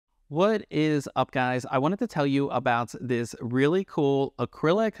What is up, guys? I wanted to tell you about this really cool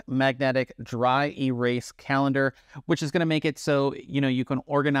acrylic magnetic dry erase calendar, which is going to make it so, you can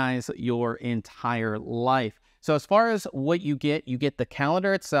organize your entire life. So as far as what you get the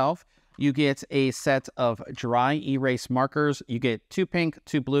calendar itself, you get a set of dry erase markers, you get two pink,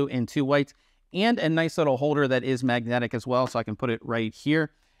 two blue, and two white, and a nice little holder that is magnetic as well, so I can put it right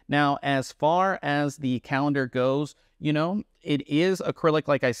here. Now, as far as the calendar goes, it is acrylic,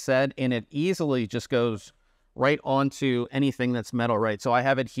 like I said, and it easily just goes right onto anything that's metal, right? So I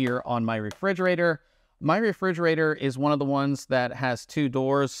have it here on my refrigerator. My refrigerator is one of the ones that has two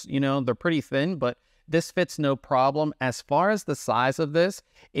doors. They're pretty thin, but this fits no problem. As far as the size of this,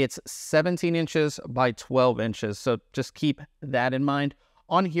 it's 17 inches by 12 inches. So just keep that in mind.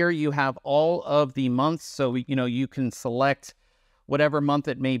 On here, you have all of the months. So, you can select whatever month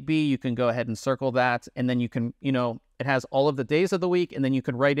it may be. You can go ahead and circle that. And then you can, it has all of the days of the week, and then you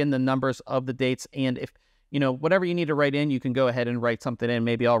can write in the numbers of the dates. And if, whatever you need to write in, you can go ahead and write something in.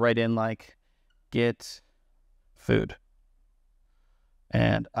 Maybe I'll write in like, get food.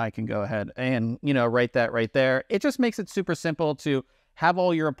 And I can go ahead and, write that right there. It just makes it super simple to have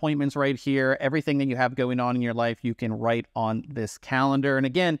all your appointments right here. Everything that you have going on in your life, you can write on this calendar. And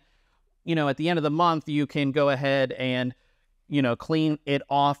again, at the end of the month, you can go ahead and clean it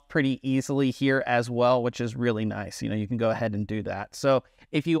off pretty easily here as well, which is really nice. You can go ahead and do that. So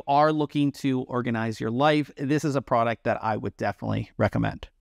if you are looking to organize your life, this is a product that I would definitely recommend.